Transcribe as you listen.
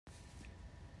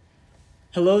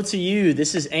Hello to you.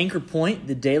 This is Anchor Point,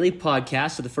 the daily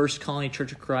podcast of the First Colony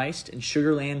Church of Christ in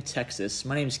Sugar Land, Texas.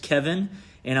 My name is Kevin,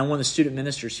 and I'm one of the student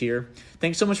ministers here.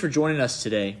 Thanks so much for joining us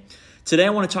today. Today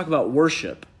I want to talk about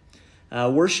worship.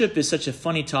 Worship is such a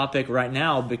funny topic right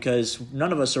now because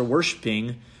none of us are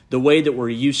worshiping the way that we're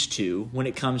used to when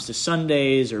it comes to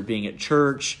Sundays or being at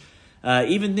church.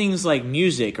 Even things like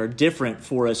music are different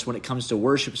for us when it comes to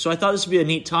worship. So I thought this would be a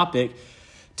neat topic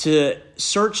to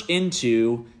search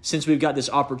into, since we've got this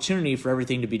opportunity for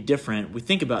everything to be different. We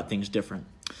think about things different.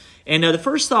 And the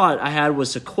first thought I had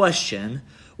was a question.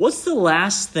 What's the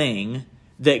last thing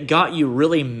that got you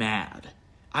really mad?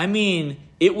 I mean,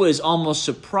 it was almost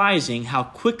surprising how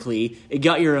quickly it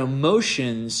got your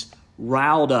emotions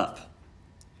riled up.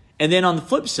 And then on the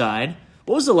flip side,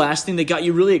 what was the last thing that got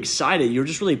you really excited? You were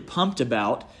just really pumped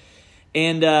about.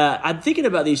 And I'm thinking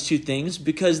about these two things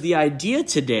because the idea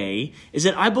today is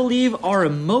that I believe our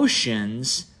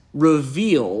emotions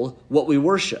reveal what we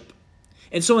worship.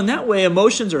 And so in that way,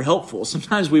 emotions are helpful.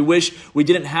 Sometimes we wish we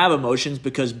didn't have emotions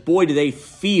because, boy, do they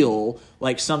feel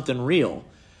like something real.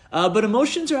 But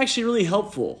emotions are actually really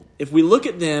helpful. If we look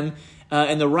at them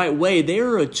in the right way, they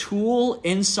are a tool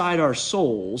inside our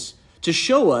souls to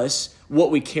show us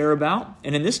what we care about,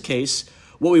 and in this case,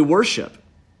 what we worship.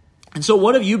 And so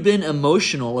what have you been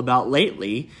emotional about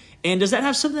lately? And does that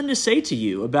have something to say to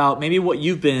you about maybe what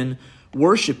you've been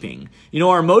worshiping? You know,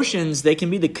 our emotions, they can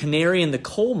be the canary in the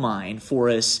coal mine for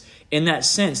us in that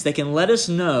sense. They can let us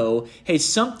know, hey,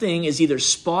 something is either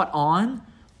spot on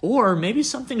or maybe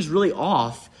something's really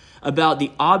off about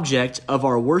the object of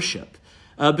our worship.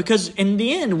 Because in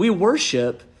the end, we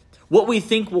worship what we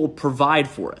think will provide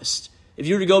for us. If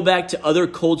you were to go back to other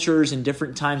cultures in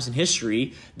different times in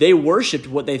history, they worshiped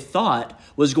what they thought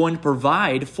was going to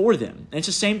provide for them. And it's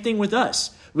the same thing with us.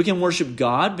 We can worship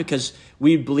God because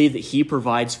we believe that He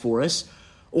provides for us,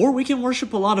 or we can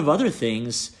worship a lot of other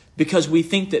things because we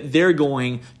think that they're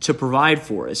going to provide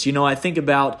for us. You know, I think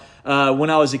about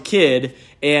when I was a kid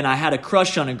and I had a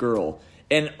crush on a girl,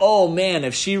 and oh man,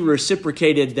 if she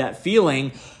reciprocated that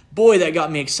feeling, boy, that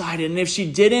got me excited. And if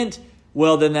she didn't,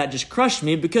 well, then that just crushed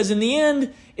me because in the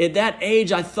end, at that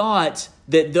age, I thought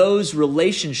that those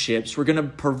relationships were going to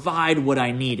provide what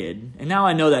I needed. And now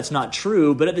I know that's not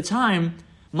true, but at the time,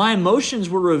 my emotions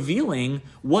were revealing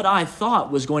what I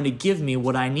thought was going to give me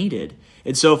what I needed.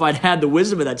 And so if I'd had the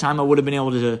wisdom at that time, I would have been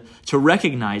able to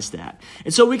recognize that.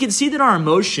 And so we can see that our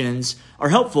emotions are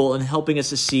helpful in helping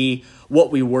us to see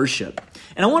what we worship.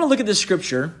 And I want to look at this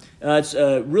scripture. It's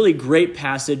a really great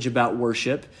passage about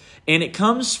worship. And it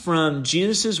comes from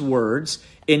Jesus' words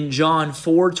in John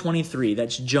 4:23.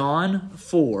 That's John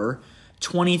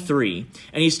 4:23.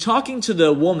 And he's talking to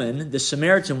the woman, the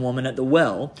Samaritan woman at the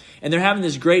well, and they're having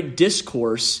this great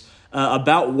discourse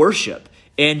about worship.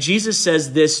 And Jesus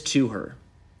says this to her.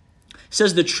 He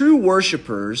says, "The true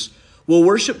worshipers will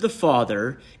worship the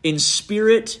Father in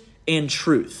spirit and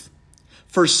truth.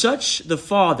 For such the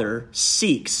Father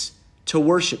seeks to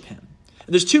worship Him."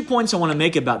 There's 2 points I want to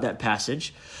make about that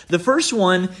passage. The first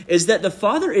one is that the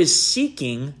Father is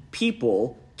seeking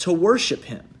people to worship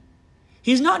Him.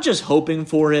 He's not just hoping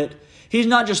for it. He's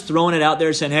not just throwing it out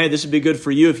there saying, hey, this would be good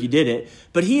for you if you did it.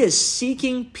 But He is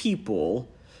seeking people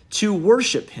to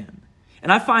worship Him. And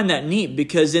I find that neat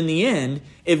because in the end,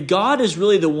 if God is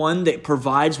really the one that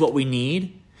provides what we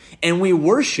need, and we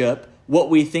worship what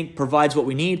we think provides what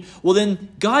we need, well then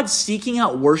God seeking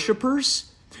out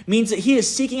worshipers means that He is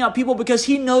seeking out people because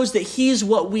He knows that He's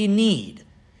what we need.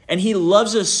 And He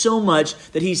loves us so much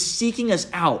that He's seeking us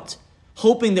out,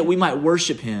 hoping that we might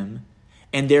worship Him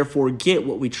and therefore get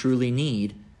what we truly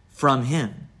need from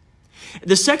Him.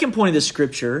 The second point of the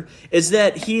scripture is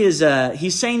that he's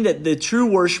saying that the true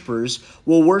worshipers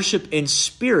will worship in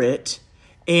spirit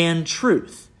and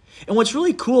truth. And what's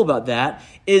really cool about that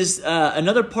is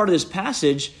another part of this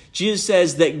passage, Jesus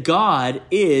says that God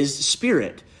is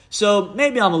spirit. So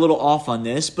maybe I'm a little off on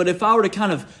this, but if I were to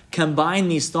kind of combine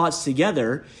these thoughts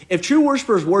together, if true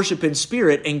worshipers worship in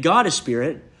spirit and God is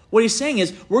spirit, what he's saying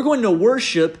is we're going to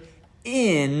worship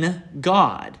in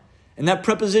God. And that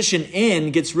preposition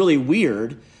in gets really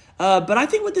weird. But I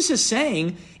think what this is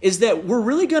saying is that we're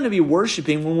really going to be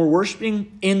worshiping when we're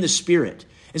worshiping in the Spirit.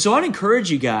 And so I'd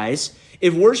encourage you guys,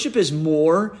 if worship is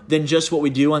more than just what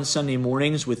we do on Sunday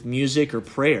mornings with music or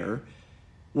prayer,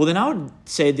 well, then I would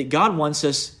say that God wants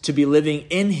us to be living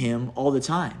in Him all the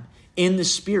time, in the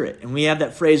Spirit. And we have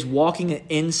that phrase, walking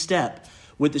in step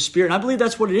with the Spirit. And I believe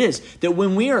that's what it is, that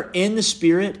when we are in the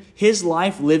Spirit, His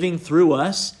life living through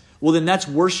us, well, then that's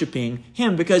worshiping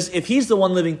Him. Because if He's the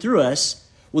one living through us,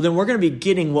 well, then we're going to be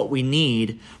getting what we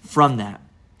need from that.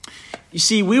 You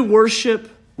see, we worship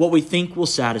what we think will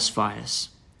satisfy us.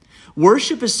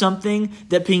 Worship is something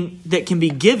that can be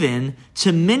given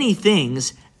to many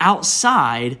things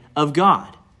outside of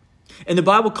God. And the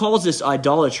Bible calls this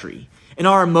idolatry. And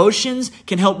our emotions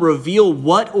can help reveal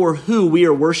what or who we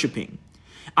are worshiping.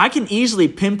 I can easily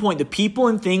pinpoint the people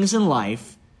and things in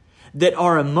life that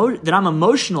I'm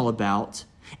emotional about,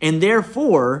 and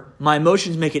therefore my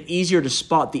emotions make it easier to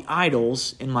spot the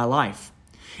idols in my life.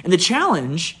 And the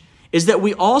challenge is that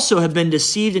we also have been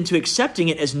deceived into accepting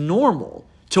it as normal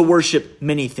to worship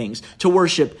many things, to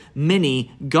worship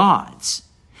many gods.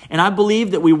 And I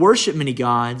believe that we worship many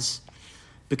gods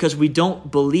because we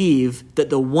don't believe that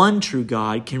the one true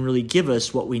God can really give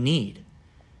us what we need.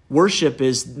 Worship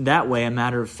is that way a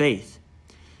matter of faith.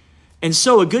 And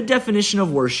so a good definition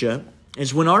of worship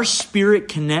is when our spirit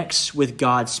connects with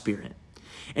God's spirit.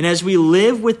 And as we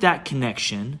live with that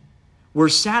connection, we're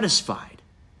satisfied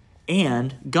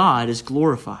and God is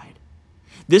glorified.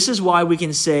 This is why we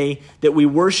can say that we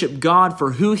worship God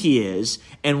for who He is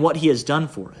and what He has done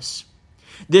for us.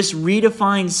 This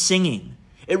redefines singing.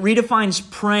 It redefines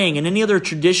praying, and any other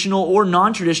traditional or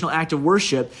non-traditional act of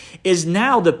worship is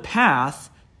now the path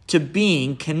to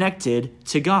being connected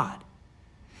to God.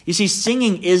 You see,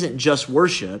 singing isn't just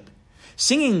worship.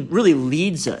 Singing really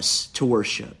leads us to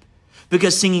worship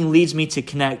because singing leads me to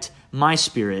connect my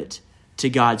spirit to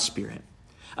God's spirit.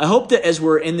 I hope that as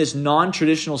we're in this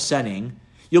non-traditional setting,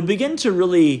 you'll begin to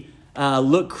really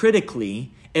look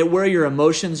critically at where your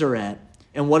emotions are at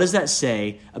and what does that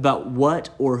say about what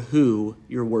or who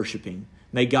you're worshiping.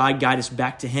 May God guide us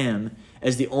back to Him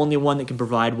as the only one that can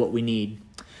provide what we need.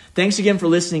 Thanks again for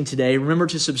listening today. Remember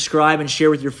to subscribe and share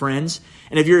with your friends.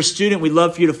 And if you're a student, we'd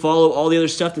love for you to follow all the other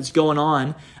stuff that's going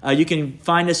on. You can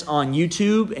find us on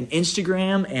YouTube and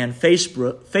Instagram and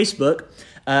Facebook.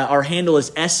 Our handle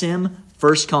is SM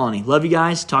First Colony. Love you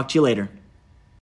guys. Talk to you later.